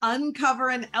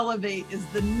Uncover and Elevate is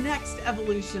the next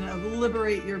evolution of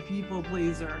Liberate Your People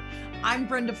Pleaser. I'm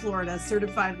Brenda Florida,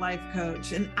 certified life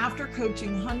coach, and after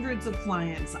coaching hundreds of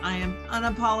clients, I am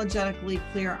unapologetically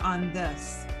clear on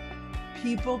this.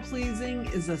 People pleasing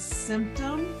is a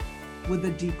symptom with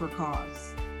a deeper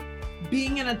cause.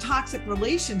 Being in a toxic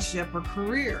relationship or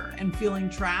career and feeling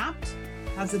trapped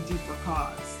has a deeper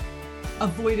cause.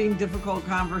 Avoiding difficult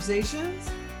conversations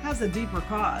has a deeper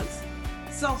cause.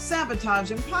 Self-sabotage,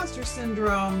 imposter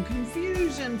syndrome,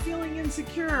 confusion, feeling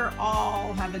insecure,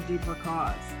 all have a deeper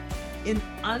cause. In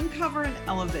Uncover and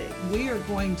Elevate, we are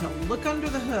going to look under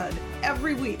the hood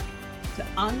every week to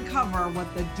uncover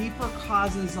what the deeper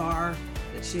causes are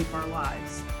that shape our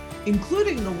lives,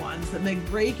 including the ones that make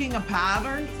breaking a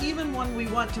pattern, even one we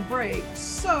want to break,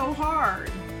 so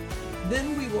hard.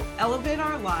 Then we will elevate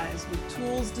our lives with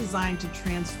tools designed to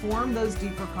transform those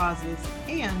deeper causes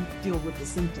and deal with the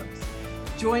symptoms.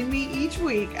 Join me each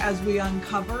week as we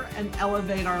uncover and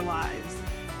elevate our lives.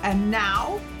 And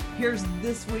now, here's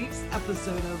this week's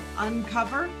episode of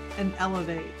Uncover and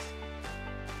Elevate.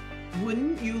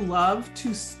 Wouldn't you love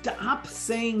to stop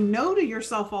saying no to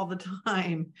yourself all the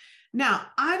time? Now,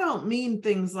 I don't mean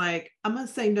things like, I'm going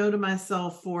to say no to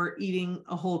myself for eating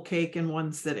a whole cake in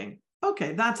one sitting.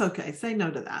 Okay, that's okay. Say no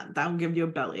to that. That'll give you a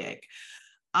bellyache.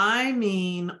 I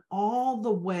mean all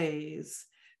the ways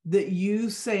that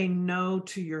you say no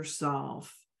to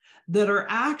yourself that are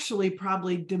actually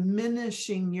probably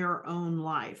diminishing your own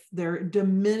life. They're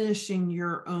diminishing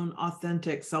your own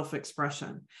authentic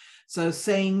self-expression. So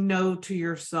saying no to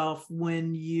yourself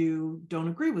when you don't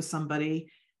agree with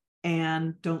somebody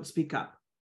and don't speak up,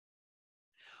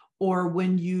 or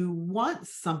when you want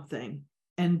something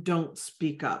and don't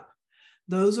speak up.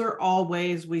 Those are all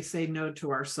ways we say no to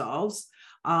ourselves,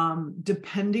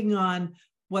 depending on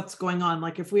what's going on.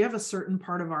 Like if we have a certain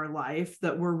part of our life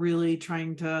that we're really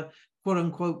trying to quote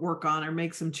unquote work on or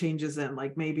make some changes in,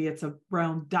 like maybe it's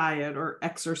around diet or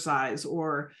exercise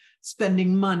or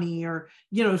spending money or,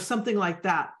 something like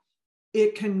that,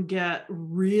 it can get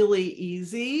really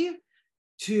easy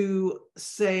to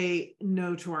say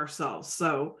no to ourselves.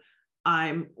 So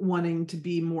I'm wanting to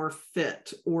be more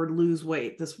fit or lose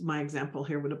weight. My example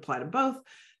here would apply to both.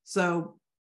 So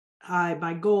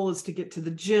my goal is to get to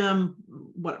the gym,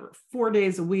 4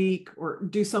 days a week, or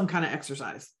do some kind of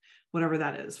exercise, whatever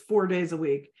that is, 4 days a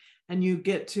week. And you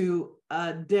get to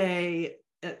a day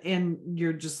and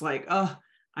you're just like, oh,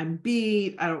 I'm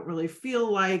beat. I don't really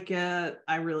feel like it.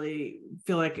 I really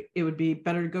feel like it would be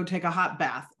better to go take a hot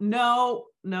bath. No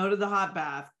to the hot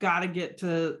bath. Got to get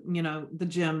to, the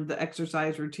gym, the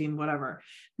exercise routine, whatever.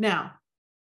 Now,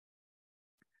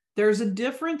 there's a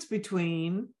difference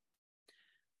between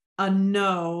a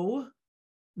no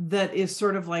that is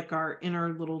sort of like our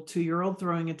inner little 2-year-old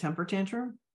throwing a temper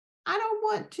tantrum. I don't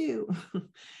want to,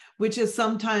 which is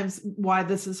sometimes why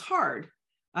this is hard.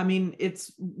 I mean,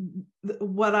 it's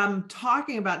what I'm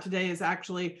talking about today is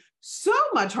actually so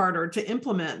much harder to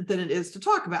implement than it is to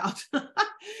talk about.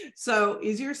 So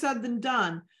easier said than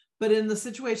done. But in the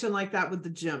situation like that with the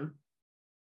gym,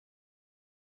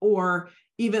 or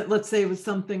even let's say it was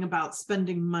something about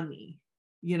spending money,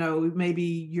 maybe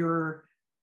your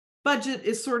budget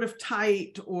is sort of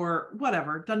tight or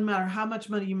whatever. Doesn't matter how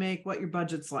much money you make, what your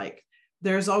budget's like.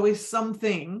 There's always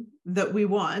something that we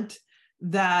want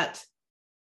that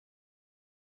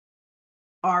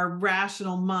our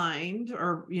rational mind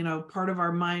or, part of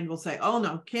our mind will say, oh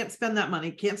no, can't spend that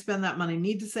money,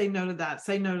 need to say no to that,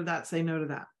 say no to that, say no to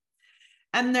that.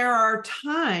 And there are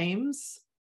times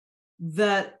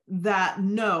that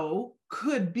no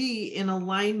could be in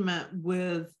alignment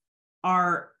with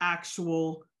our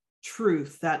actual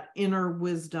truth, that inner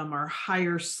wisdom, our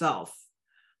higher self,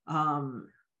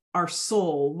 our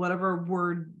soul, whatever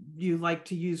word you like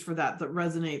to use for that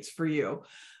resonates for you.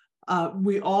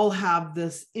 We all have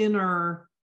this inner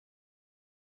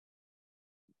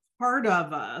part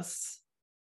of us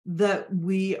that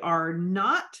we are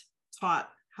not taught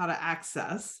how to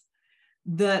access,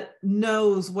 that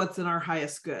knows what's in our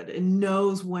highest good and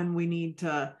knows when we need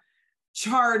to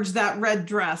charge that red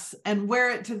dress and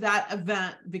wear it to that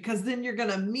event, because then you're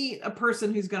going to meet a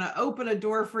person who's going to open a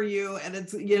door for you and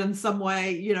it's in some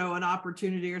way, an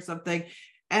opportunity or something.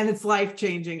 And it's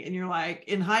life-changing. And you're like,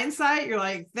 in hindsight, you're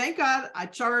like, thank God I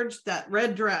charged that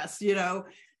red dress,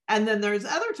 And then there's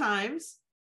other times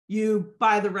you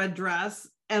buy the red dress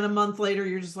and a month later,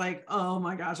 you're just like, oh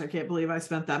my gosh, I can't believe I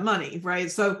spent that money, right?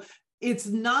 So it's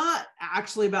not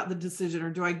actually about the decision,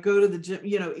 or do I go to the gym?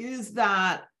 Is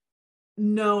that,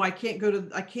 no, I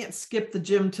can't skip the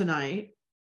gym tonight.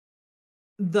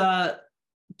 The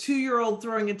 2-year-old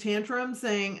throwing a tantrum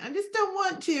saying, I just don't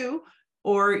want to.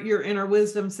 or your inner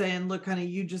wisdom saying, look, honey,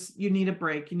 you need a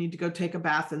break. You need to go take a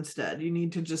bath instead. You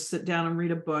need to just sit down and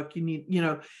read a book. You need,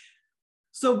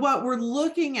 so what we're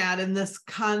looking at in this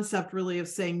concept really of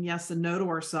saying yes and no to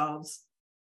ourselves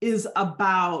is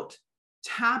about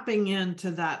tapping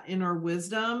into that inner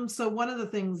wisdom. So one of the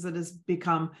things that has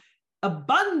become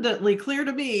abundantly clear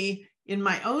to me in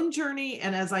my own journey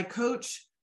and as I coach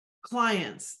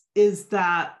clients is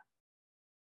that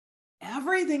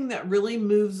everything that really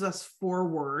moves us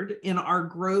forward in our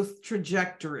growth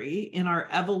trajectory, in our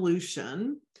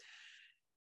evolution,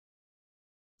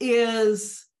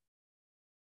 is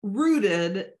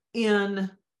rooted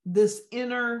in this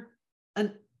inner,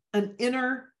 an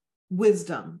inner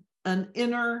wisdom, an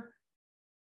inner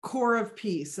core of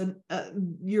peace, and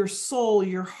your soul,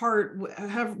 your heart,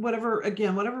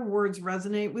 whatever words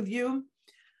resonate with you.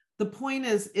 The point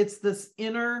is, it's this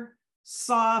inner,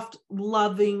 soft,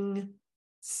 loving,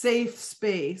 safe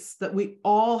space that we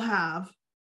all have,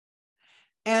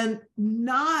 that's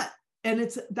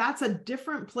a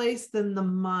different place than the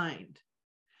mind.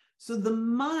 So the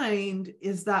mind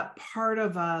is that part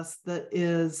of us that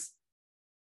is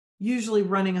usually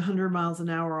running 100 miles an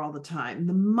hour all the time.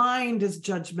 The mind is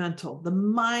judgmental. The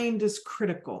mind is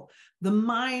critical. The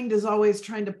mind is always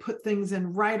trying to put things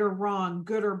in right or wrong,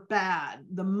 good or bad.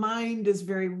 The mind is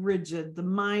very rigid. The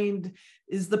mind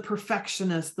is the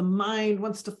perfectionist. The mind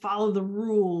wants to follow the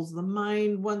rules. The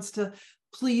mind wants to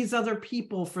please other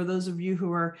people. For those of you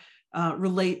who are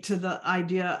relate to the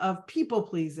idea of people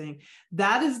pleasing,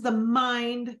 that is the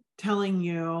mind telling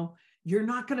you, you're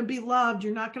not going to be loved.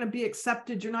 You're not going to be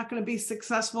accepted. You're not going to be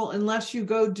successful unless you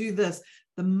go do this.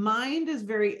 The mind is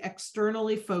very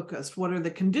externally focused. What are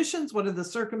the conditions? What are the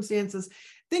circumstances?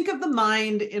 Think of the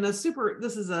mind in this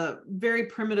is a very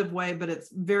primitive way, but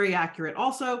it's very accurate.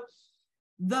 Also,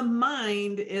 the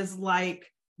mind is like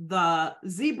the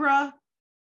zebra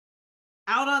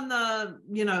out on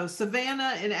the,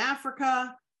 savannah in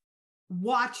Africa,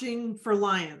 watching for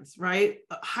lions, right?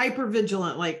 Hyper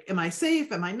vigilant. Like, am I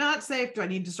safe? Am I not safe? Do I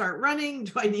need to start running?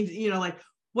 Do I need to,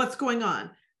 what's going on?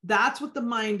 That's what the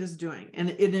mind is doing. And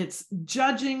it's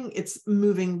judging, it's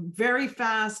moving very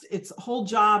fast. Its whole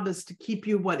job is to keep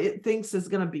you what it thinks is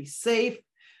going to be safe.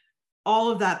 All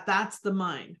of that, that's the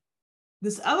mind.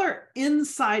 This other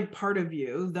inside part of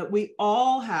you that we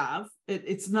all have,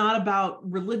 it's not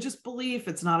about religious belief.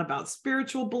 It's not about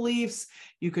spiritual beliefs.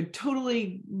 You could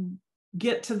totally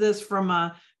get to this from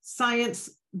a science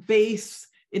base.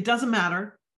 It doesn't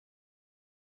matter.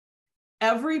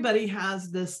 Everybody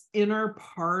has this inner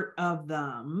part of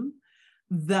them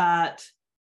that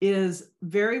is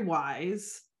very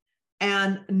wise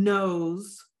and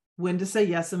knows when to say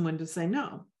yes and when to say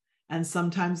no. And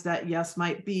sometimes that yes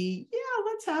might be, yeah,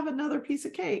 let's have another piece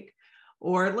of cake,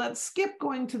 or let's skip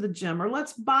going to the gym, or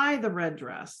let's buy the red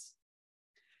dress.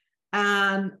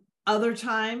 And other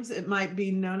times it might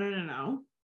be, no.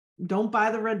 Don't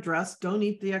buy the red dress. Don't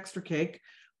eat the extra cake.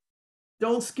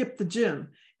 Don't skip the gym.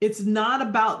 It's not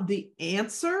about the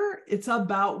answer. It's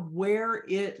about where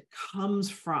it comes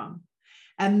from.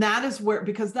 And that is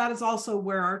because that is also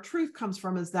where our truth comes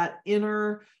from, is that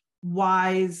inner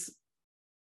wise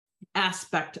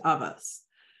aspect of us.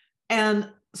 And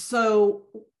so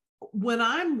when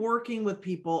I'm working with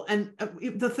people, and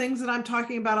the things that I'm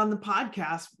talking about on the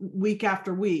podcast week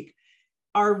after week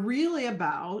are really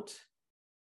about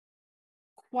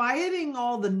quieting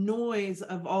all the noise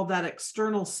of all that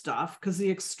external stuff, because the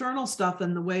external stuff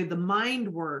and the way the mind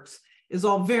works is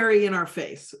all very in our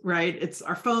face, right? It's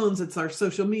our phones, it's our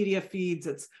social media feeds,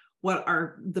 it's what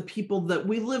the people that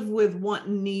we live with want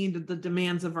and need, the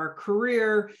demands of our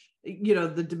career,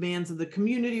 the demands of the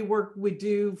community work we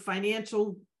do,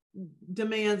 financial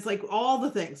demands, like all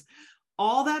the things,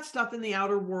 all that stuff in the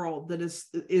outer world that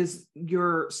is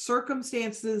your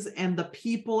circumstances and the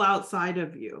people outside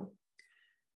of you.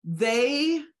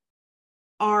 They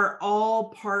are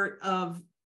all part of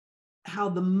how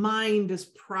the mind is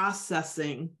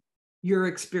processing your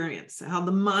experience, how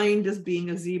the mind is being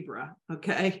a zebra.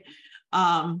 Okay.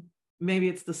 Maybe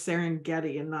it's the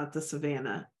Serengeti and not the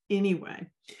savannah. Anyway,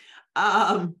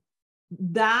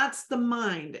 that's the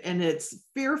mind, and it's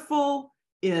fearful.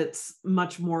 It's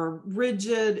much more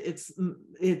rigid.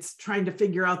 It's trying to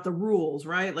figure out the rules,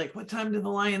 right? Like, what time do the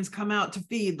lions come out to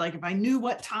feed? Like, if I knew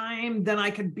what time, then I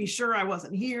could be sure I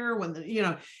wasn't here when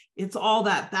it's all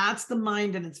that. That's the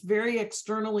mind, and it's very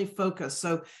externally focused.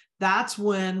 So that's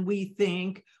when we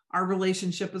think our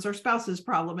relationship is our spouse's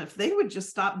problem. If they would just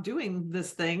stop doing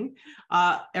this thing,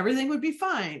 everything would be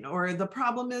fine. Or the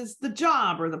problem is the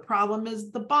job, or the problem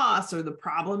is the boss, or the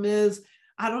problem is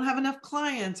I don't have enough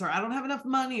clients, or I don't have enough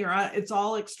money, or it's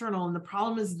all external. And the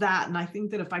problem is that, and I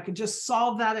think that if I could just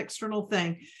solve that external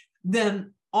thing,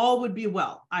 then all would be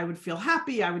well. I would feel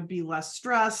happy. I would be less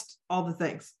stressed, all the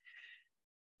things.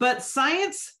 But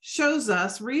science shows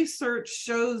us, research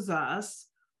shows us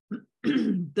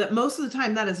that most of the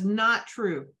time that is not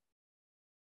true.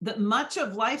 That much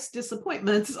of life's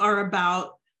disappointments are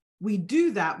about, we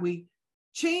do that, we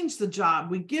change the job,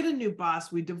 we get a new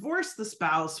boss, we divorce the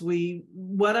spouse,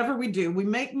 whatever we do, we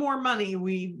make more money,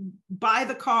 we buy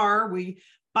the car, we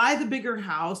buy the bigger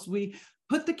house, we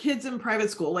put the kids in private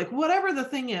school, like whatever the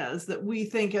thing is that we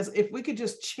think is, if we could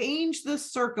just change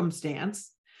this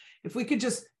circumstance, if we could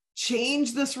just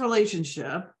change this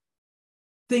relationship,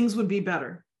 things would be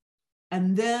better.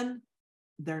 And then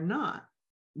they're not.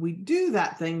 We do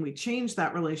that thing, we change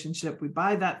that relationship, we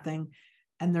buy that thing,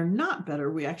 and they're not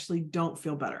better. We actually don't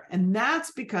feel better. And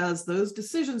that's because those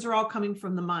decisions are all coming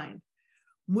from the mind.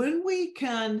 When we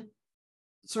can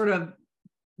sort of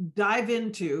dive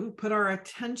into, put our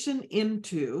attention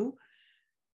into,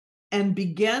 and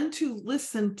begin to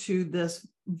listen to this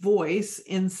voice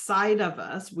inside of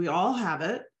us, we all have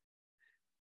it,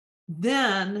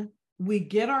 then we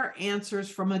get our answers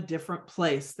from a different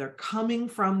place. They're coming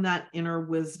from that inner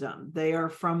wisdom. They are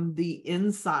from the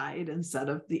inside instead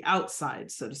of the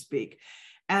outside, so to speak.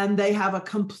 And they have a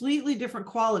completely different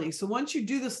quality. So once you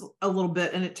do this a little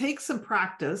bit, and it takes some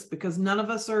practice, because none of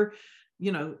us are,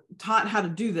 taught how to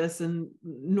do this in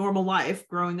normal life,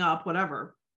 growing up,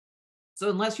 whatever. So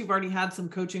unless you've already had some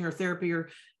coaching or therapy, or,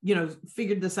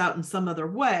 figured this out in some other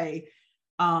way,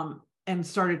 and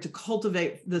started to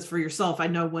cultivate this for yourself. I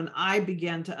know when I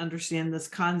began to understand this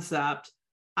concept,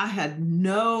 I had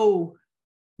no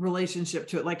relationship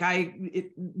to it. Like I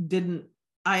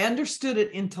understood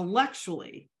it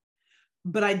intellectually,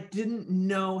 but I didn't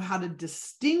know how to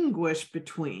distinguish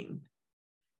between,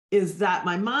 is that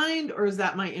my mind or is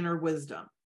that my inner wisdom?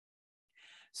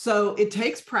 So it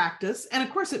takes practice. And of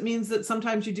course it means that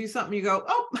sometimes you do something, you go,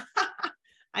 oh,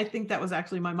 I think that was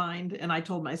actually my mind. And I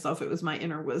told myself it was my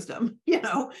inner wisdom.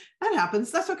 That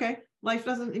happens. That's okay. Life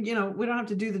doesn't, we don't have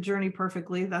to do the journey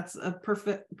perfectly. That's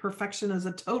perfection is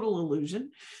a total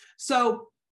illusion. So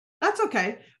that's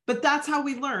okay. But that's how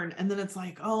we learn. And then it's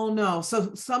like, oh no.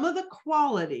 So some of the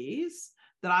qualities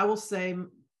that I will say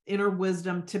inner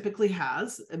wisdom typically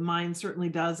has, and mine certainly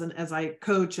does. And as I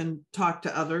coach and talk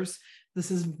to others,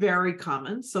 this is very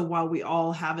common. So while we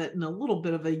all have it in a little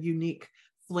bit of a unique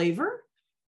flavor,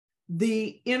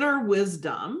 the inner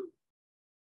wisdom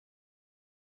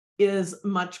is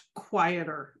much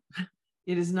quieter.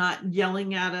 It is not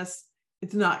yelling at us.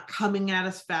 It's not coming at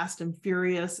us fast and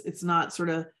furious. It's not sort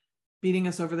of beating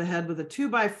us over the head with a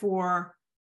 2x4.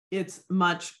 It's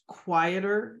much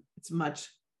quieter. It's much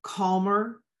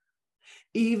calmer.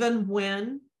 Even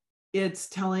when it's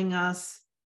telling us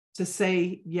to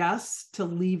say yes to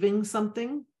leaving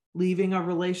something, leaving a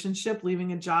relationship,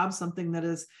 leaving a job, something that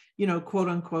is, quote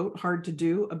unquote, hard to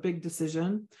do, a big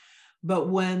decision. But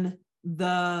when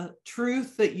the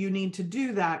truth that you need to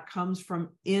do that comes from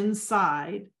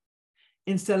inside,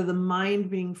 instead of the mind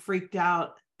being freaked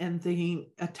out and thinking,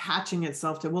 attaching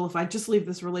itself to, well, if I just leave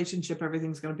this relationship,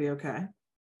 everything's going to be okay.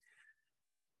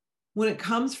 When it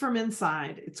comes from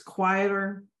inside, it's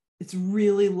quieter. It's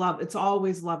really it's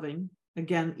always loving.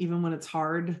 Again, even when it's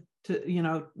hard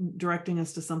to, directing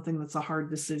us to something that's a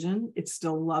hard decision, it's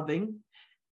still loving.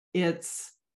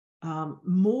 It's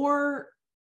more,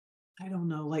 I don't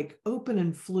know, like open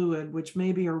and fluid, which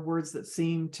maybe are words that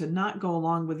seem to not go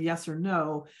along with yes or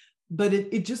no, but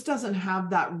it just doesn't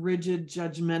have that rigid,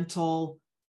 judgmental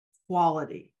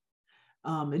quality.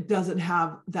 It doesn't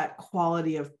have that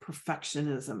quality of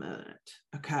perfectionism in it.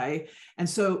 Okay. And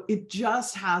so it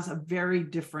just has a very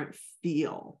different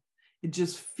feel. It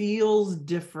just feels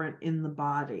different in the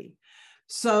body.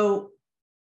 So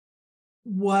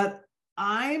what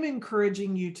I'm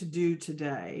encouraging you to do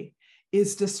today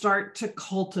is to start to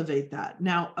cultivate that.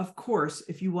 Now, of course,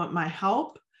 if you want my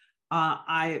help,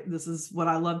 this is what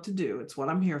I love to do. It's what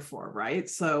I'm here for, right?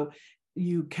 So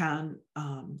you can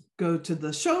go to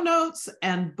the show notes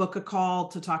and book a call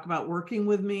to talk about working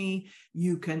with me.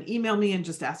 You can email me and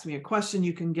just ask me a question.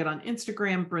 You can get on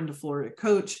Instagram, Brenda Florida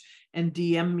Coach, and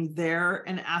DM me there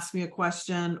and ask me a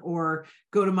question, or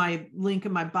go to my link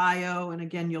in my bio. And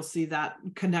again, you'll see that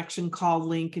connection call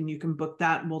link, and you can book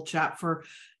that, and we'll chat for,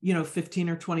 15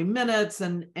 or 20 minutes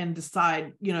and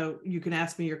decide, you can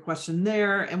ask me your question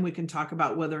there, and we can talk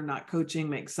about whether or not coaching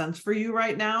makes sense for you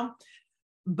right now.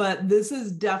 But this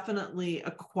is definitely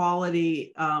a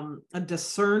quality, a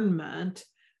discernment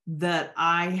that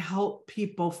I help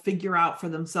people figure out for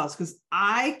themselves, because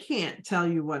I can't tell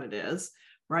you what it is.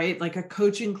 right? Like a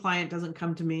coaching client doesn't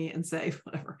come to me and say,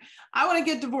 whatever, I want to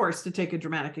get divorced, to take a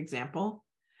dramatic example.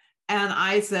 And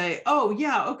I say, oh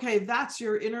yeah, okay, that's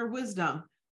your inner wisdom.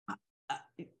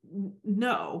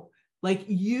 No, like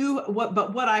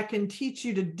what I can teach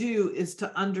you to do is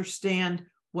to understand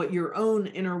what your own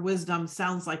inner wisdom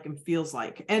sounds like and feels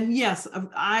like. And yes,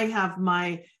 I have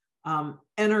my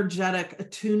energetic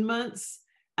attunements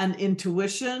and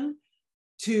intuition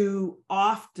to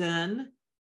often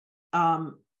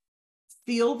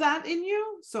feel that in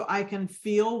you. So I can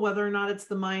feel whether or not it's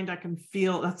the mind. I can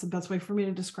feel, that's the best way for me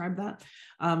to describe that.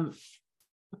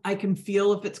 I can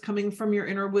feel if it's coming from your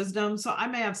inner wisdom. So I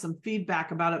may have some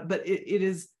feedback about it, but it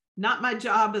is not my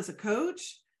job as a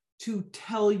coach to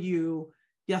tell you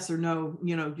yes or no,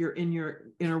 you're in your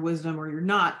inner wisdom or you're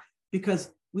not, because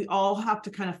we all have to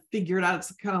kind of figure it out.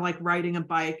 It's kind of like riding a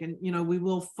bike, and, we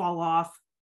will fall off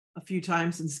a few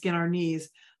times and skin our knees.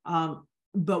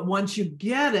 But once you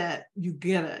get it,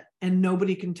 and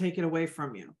nobody can take it away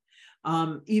from you.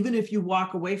 Even if you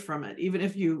walk away from it, even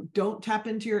if you don't tap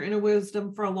into your inner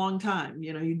wisdom for a long time,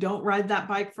 you don't ride that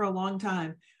bike for a long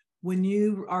time, when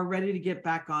you are ready to get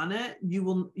back on it, you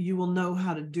will know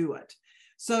how to do it.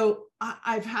 So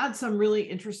I've had some really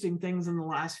interesting things in the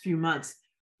last few months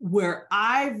where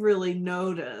I've really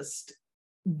noticed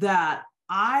that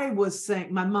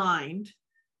my mind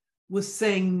was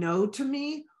saying no to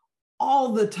me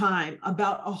all the time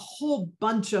about a whole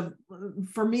bunch of,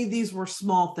 for me, these were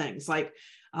small things like,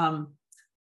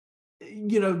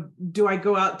 do I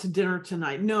go out to dinner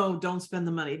tonight? No, don't spend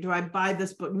the money. Do I buy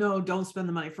this book? No, don't spend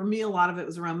the money. For me, a lot of it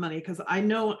was around money, because I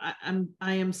know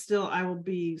I will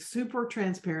be super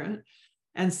transparent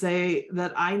and say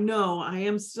that I know I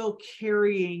am still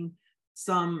carrying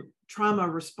some trauma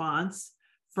response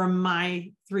from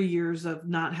my 3 years of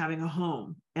not having a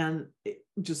home and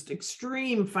just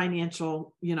extreme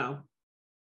financial,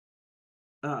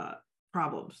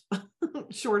 problems,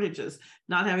 shortages,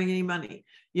 not having any money,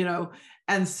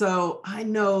 And so I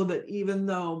know that even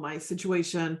though my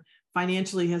situation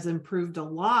financially has improved a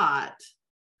lot,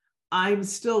 I'm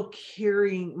still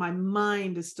my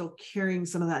mind is still carrying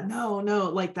some of that. No,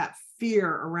 like that fear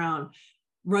around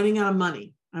running out of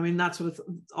money. I mean, that's what it's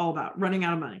all about, running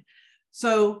out of money.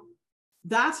 So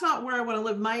that's not where I want to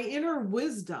live. My inner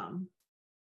wisdom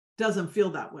doesn't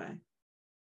feel that way,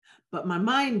 but my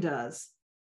mind does.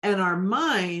 And our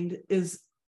mind is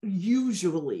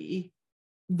usually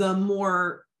the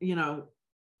more,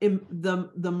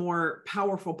 the more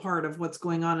powerful part of what's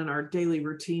going on in our daily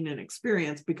routine and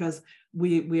experience, because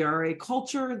we are a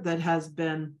culture that has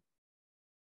been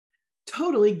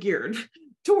totally geared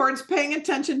towards paying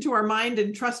attention to our mind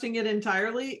and trusting it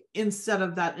entirely instead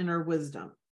of that inner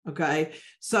wisdom. Okay.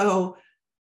 So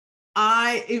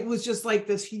it was just like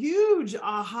this huge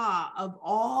aha of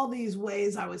all these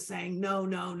ways I was saying, no.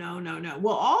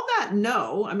 Well, all that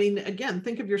no, I mean, again,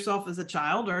 think of yourself as a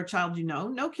child or a child,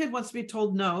 no kid wants to be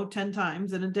told no 10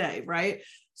 times in a day, right?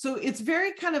 So it's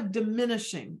very kind of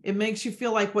diminishing. It makes you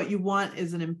feel like what you want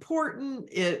isn't important.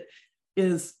 It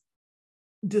is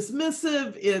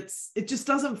dismissive. It just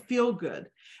doesn't feel good.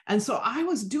 And so I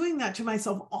was doing that to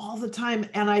myself all the time,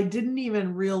 and I didn't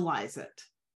even realize it.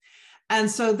 And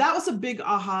so that was a big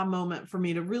aha moment for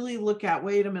me to really look at,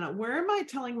 wait a minute, where am I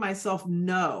telling myself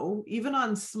no, even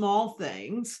on small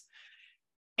things?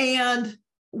 And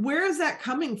where is that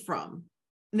coming from?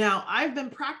 Now, I've been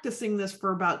practicing this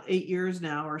for about 8 years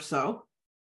now or so.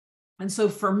 And so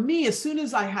for me, as soon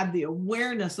as I had the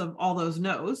awareness of all those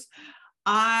no's,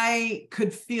 I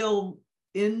could feel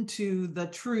into the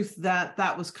truth that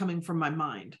that was coming from my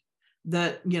mind,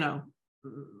 that,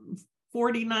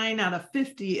 49 out of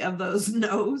 50 of those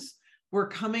no's were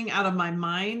coming out of my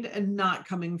mind and not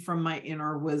coming from my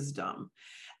inner wisdom.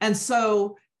 And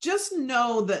so just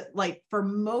know that, like, for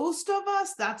most of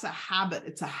us, that's a habit.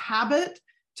 It's a habit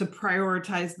to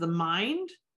prioritize the mind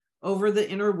over the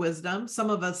inner wisdom. Some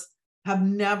of us have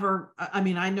never, I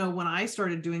mean, I know when I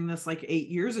started doing this like 8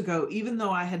 years ago, even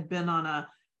though I had been on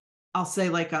I'll say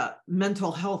like a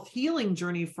mental health healing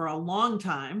journey for a long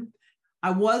time, I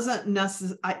wasn't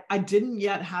I didn't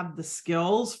yet have the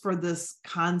skills for this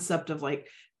concept of like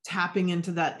tapping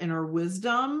into that inner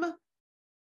wisdom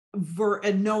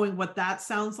and knowing what that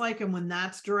sounds like. And when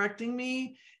that's directing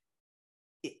me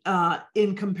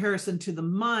in comparison to the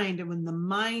mind, and when the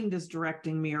mind is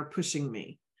directing me or pushing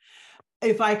me.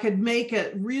 If I could make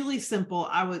it really simple,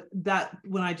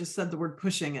 when I just said the word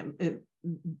pushing,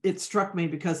 it struck me,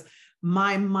 because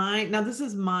my mind, now this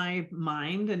is my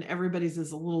mind and everybody's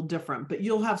is a little different, but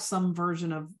you'll have some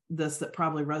version of this that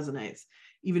probably resonates,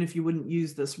 even if you wouldn't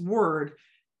use this word.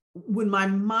 when my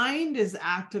mind is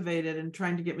activated and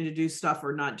trying to get me to do stuff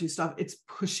or not do stuff, it's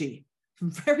pushy,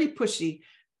 very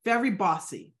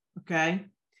bossy, okay,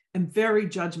 and very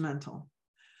judgmental.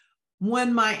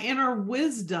 When my inner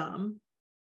wisdom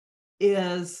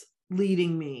is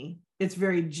leading me, it's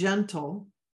very gentle,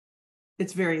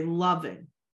 it's very loving,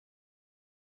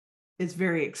 it's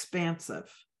very expansive.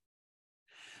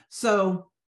 So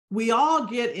we all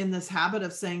get in this habit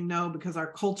of saying no because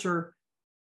our culture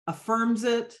affirms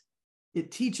it,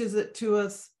 it teaches it to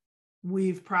us.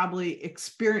 We've probably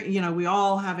experienced, we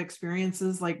all have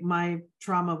experiences like my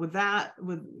trauma with that,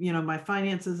 with, my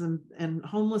finances and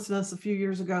homelessness a few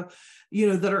years ago,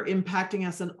 that are impacting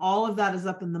us. And all of that is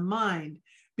up in the mind,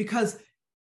 because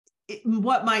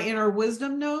what my inner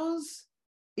wisdom knows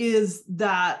is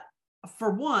that,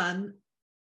 for one,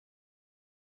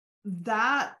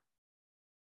 that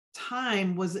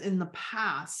time was in the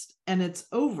past and it's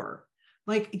over.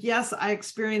 Like, yes, I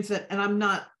experienced it, and I'm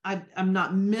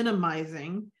not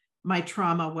minimizing my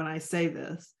trauma when I say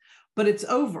this, but it's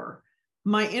over.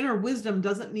 My inner wisdom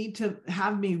doesn't need to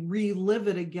have me relive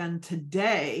it again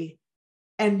today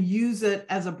and use it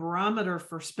as a barometer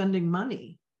for spending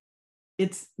money.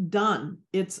 It's done.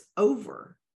 It's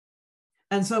over.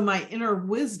 And so my inner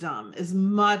wisdom is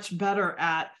much better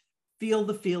at feel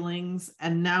the feelings,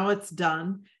 and now it's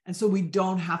done. And so we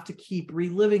don't have to keep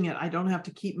reliving it. I don't have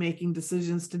to keep making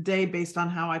decisions today based on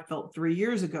how I felt 3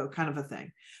 years ago, kind of a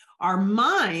thing. Our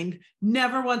mind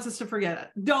never wants us to forget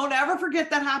it. Don't ever forget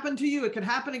that happened to you. It could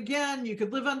happen again. You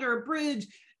could live under a bridge.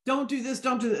 Don't do this.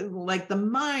 Don't do that. Like, the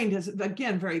mind is,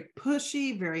 again, very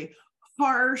pushy, very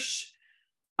harsh,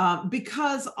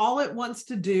 because all it wants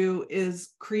to do is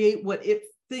create what it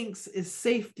thinks is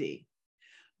safety.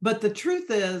 But the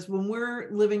truth is, when we're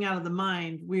living out of the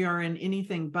mind, we are in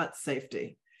anything but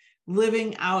safety.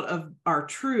 Living out of our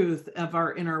truth, of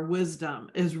our inner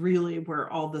wisdom, is really where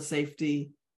all the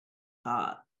safety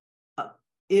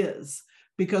is.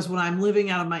 Because when I'm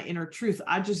living out of my inner truth,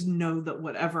 I just know that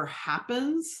whatever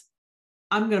happens,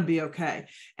 I'm going to be okay.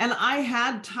 And I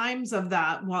had times of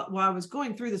that while I was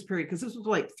going through this period, because this was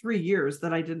like 3 years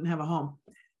that I didn't have a home.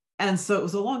 And so it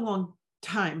was a long, long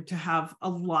time to have a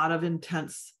lot of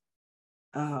intense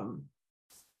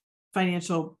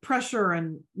financial pressure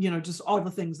and, just all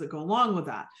the things that go along with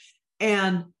that.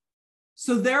 And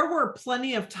so there were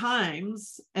plenty of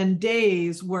times and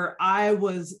days where I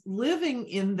was living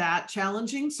in that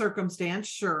challenging circumstance,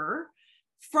 sure,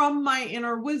 from my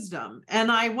inner wisdom.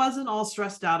 And I wasn't all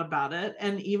stressed out about it.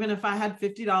 And even if I had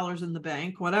 $50 in the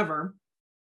bank, whatever,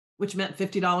 which meant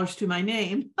 $50 to my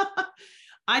name,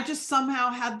 I just somehow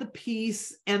had the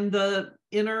peace and the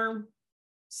inner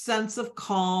sense of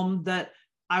calm that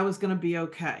I was going to be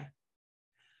okay.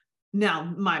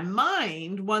 Now, my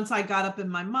mind, once I got up in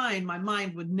my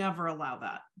mind would never allow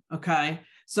that. Okay.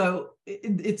 So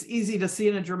it's easy to see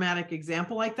in a dramatic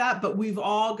example like that, but we've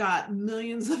all got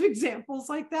millions of examples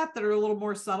like that are a little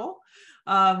more subtle.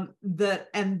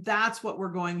 And that's what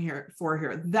we're going for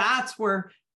here. That's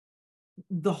where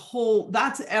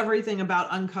that's everything about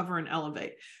uncover and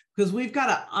elevate, because we've got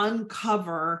to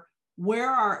uncover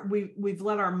where we've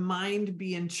let our mind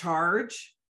be in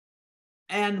charge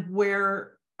and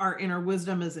where our inner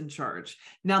wisdom is in charge.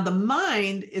 Now, the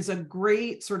mind is a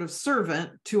great sort of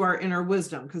servant to our inner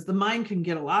wisdom, because the mind can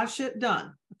get a lot of shit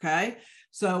done. Okay.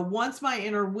 So once my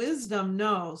inner wisdom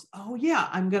knows, oh yeah,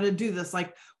 I'm going to do this.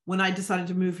 Like when I decided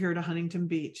to move here to Huntington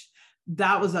Beach,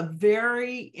 that was a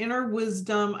very inner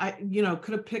wisdom. I,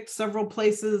 could have picked several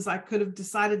places. I could have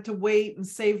decided to wait and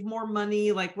save more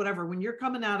money, like whatever. When you're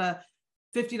coming out of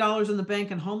 $50 in the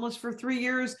bank and homeless for 3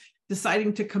 years,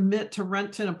 deciding to commit to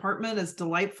rent an apartment, as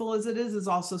delightful as it is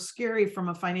also scary from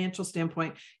a financial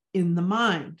standpoint in the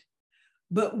mind.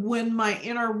 But when my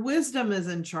inner wisdom is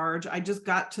in charge, I just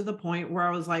got to the point where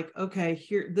I was like, okay,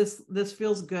 here, this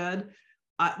feels good.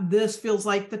 This feels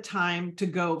like the time to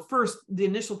go. First, the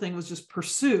initial thing was just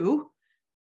pursue,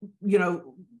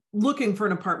 looking for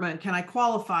an apartment. Can I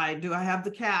qualify? Do I have the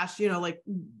cash? Like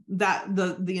that,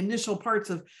 the initial parts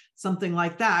of something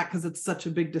like that, because it's such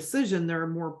a big decision. There are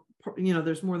more,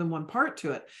 there's more than one part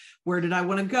to it. Where did I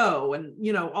want to go? And,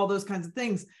 all those kinds of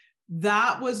things.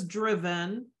 That was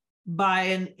driven by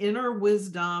an inner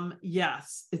wisdom.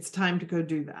 Yes, it's time to go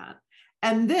do that.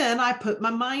 And then I put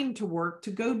my mind to work to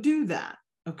go do that.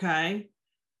 Okay.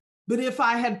 But if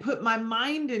I had put my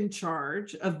mind in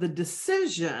charge of the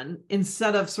decision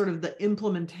instead of sort of the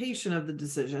implementation of the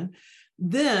decision,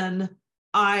 then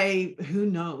who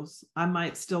knows, I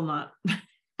might still not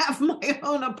have my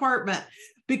own apartment,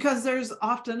 because there's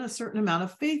often a certain amount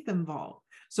of faith involved.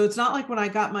 So it's not like when I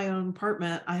got my own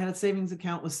apartment, I had a savings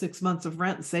account with 6 months of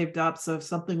rent saved up. So if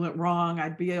something went wrong,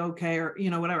 I'd be okay, or,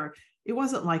 whatever. It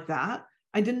wasn't like that.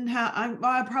 I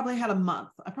probably had a month.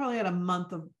 I probably had a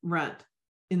month of rent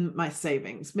in my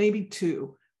savings, maybe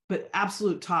 2, but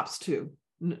absolute tops 2.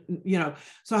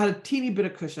 So I had a teeny bit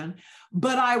of cushion,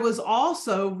 but I was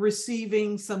also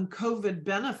receiving some COVID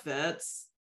benefits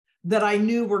that I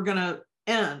knew were going to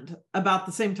end about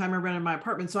the same time I rented my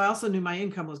apartment. So I also knew my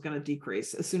income was going to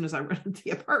decrease as soon as I rented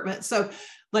the apartment. So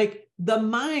like the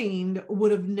mind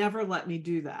would have never let me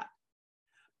do that.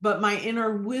 But my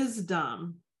inner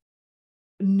wisdom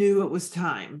knew it was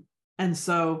time. And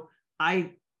so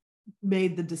I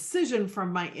made the decision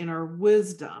from my inner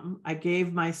wisdom. I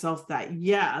gave myself that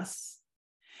yes,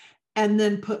 and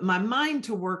then put my mind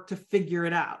to work to figure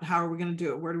it out. How are we going to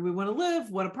do it? Where do we want to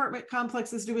live? What apartment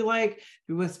complexes do we like?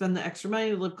 Do we want to spend the extra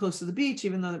money to live close to the beach,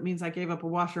 even though that means I gave up a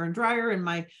washer and dryer in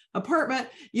my apartment?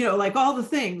 Like all the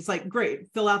things, like great,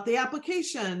 fill out the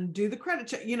application, do the credit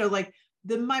check,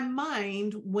 then my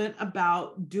mind went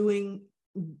about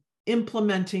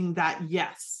implementing that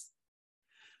yes.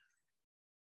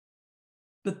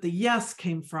 But the yes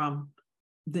came from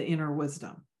the inner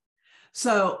wisdom.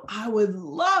 So I would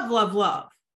love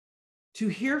to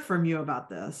hear from you about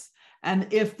this.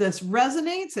 And if this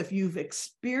resonates, if you've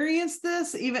experienced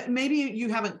this, even maybe you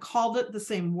haven't called it the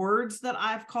same words that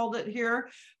I've called it here,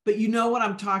 but you know what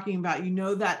I'm talking about.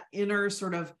 That inner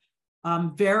sort of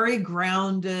very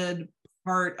grounded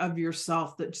part of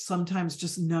yourself that sometimes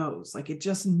just knows, like it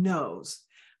just knows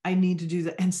I need to do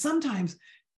that. And sometimes,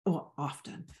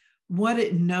 often, what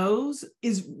it knows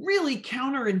is really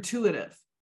counterintuitive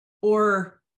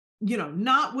or,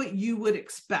 not what you would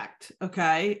expect.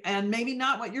 Okay. And maybe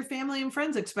not what your family and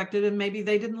friends expected. And maybe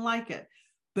they didn't like it,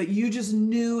 but you just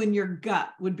knew in your gut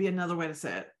would be another way to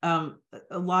say it. A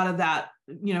lot of that,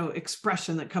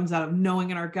 expression that comes out of knowing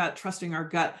in our gut, trusting our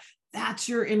gut, that's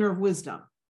your inner wisdom.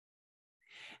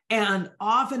 And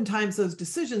oftentimes those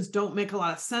decisions don't make a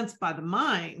lot of sense by the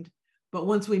mind, but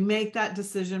once we make that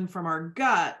decision from our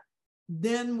gut,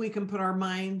 then we can put our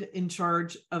mind in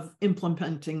charge of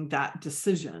implementing that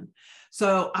decision.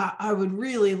 So I would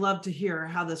really love to hear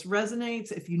how this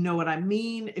resonates. If you know what I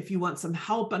mean, if you want some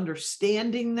help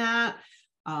understanding that,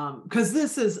 because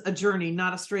this is a journey,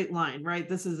 not a straight line, right?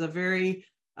 This is a very,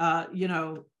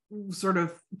 sort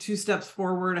of 2 steps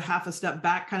forward, a half a step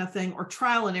back kind of thing, or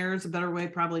trial and error is a better way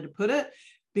probably to put it.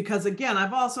 Because again,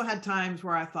 I've also had times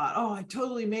where I thought, I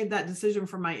totally made that decision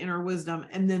from my inner wisdom.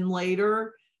 And then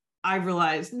later I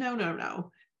realized,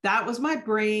 no, that was my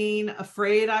brain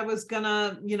afraid I was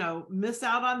gonna, miss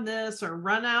out on this or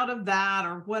run out of that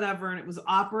or whatever. And it was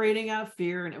operating out of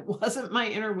fear and it wasn't my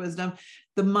inner wisdom.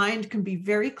 The mind can be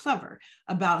very clever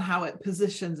about how it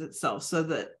positions itself so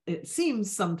that it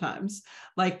seems sometimes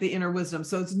like the inner wisdom.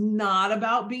 So it's not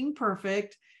about being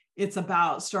perfect. It's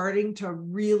about starting to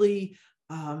really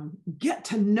get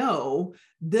to know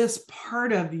this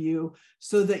part of you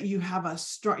so that you have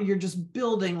you're just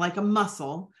building like a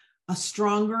muscle, a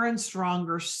stronger and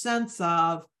stronger sense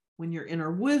of when your inner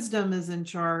wisdom is in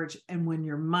charge and when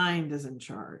your mind is in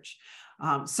charge.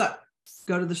 So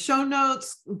go to the show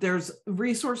notes. There's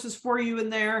resources for you in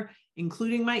there,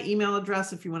 including my email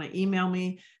address. If you want to email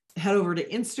me, head over to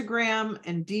Instagram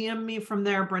and DM me from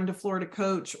there, Brenda Florida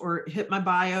Coach, or hit my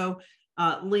bio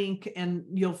link and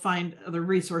you'll find other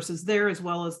resources there as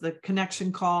well as the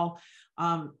connection call,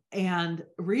 and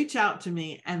reach out to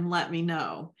me and let me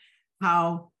know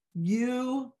how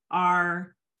you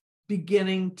are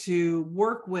beginning to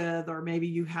work with, or maybe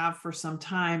you have for some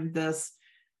time, this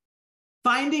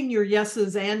finding your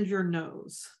yeses and your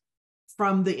nos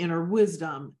from the inner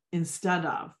wisdom instead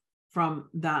of from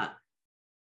that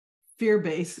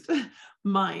fear-based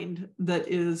mind that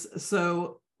is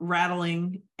so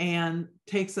rattling and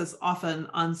takes us often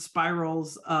on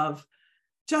spirals of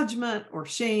judgment or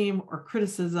shame or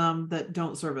criticism that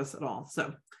don't serve us at all.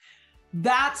 So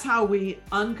that's how we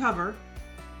uncover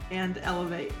and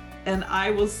elevate. And I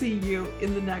will see you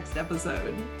in the next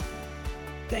episode.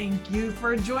 Thank you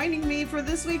for joining me for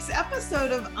this week's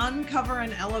episode of Uncover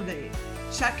and Elevate.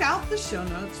 Check out the show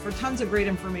notes for tons of great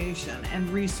information and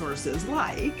resources,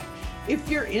 like if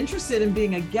you're interested in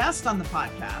being a guest on the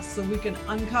podcast so we can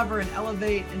uncover and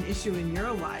elevate an issue in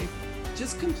your life,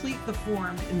 just complete the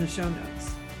form in the show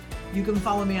notes. You can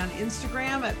follow me on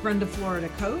Instagram at Brenda Florida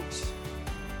Coach.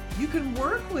 You can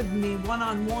work with me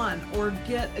one-on-one or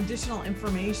get additional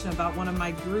information about one of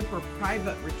my group or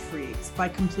private retreats by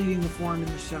completing the form in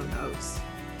the show notes.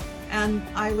 And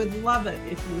I would love it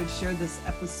if you would share this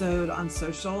episode on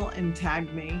social and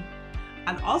tag me.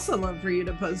 I'd also love for you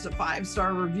to post a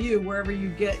 5-star review wherever you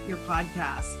get your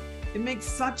podcasts. It makes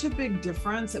such a big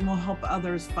difference and will help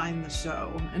others find the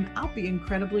show, and I'll be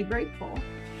incredibly grateful.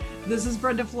 This is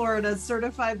Brenda Florida,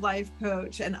 Certified Life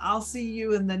Coach, and I'll see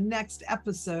you in the next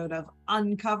episode of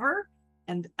Uncover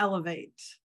and Elevate.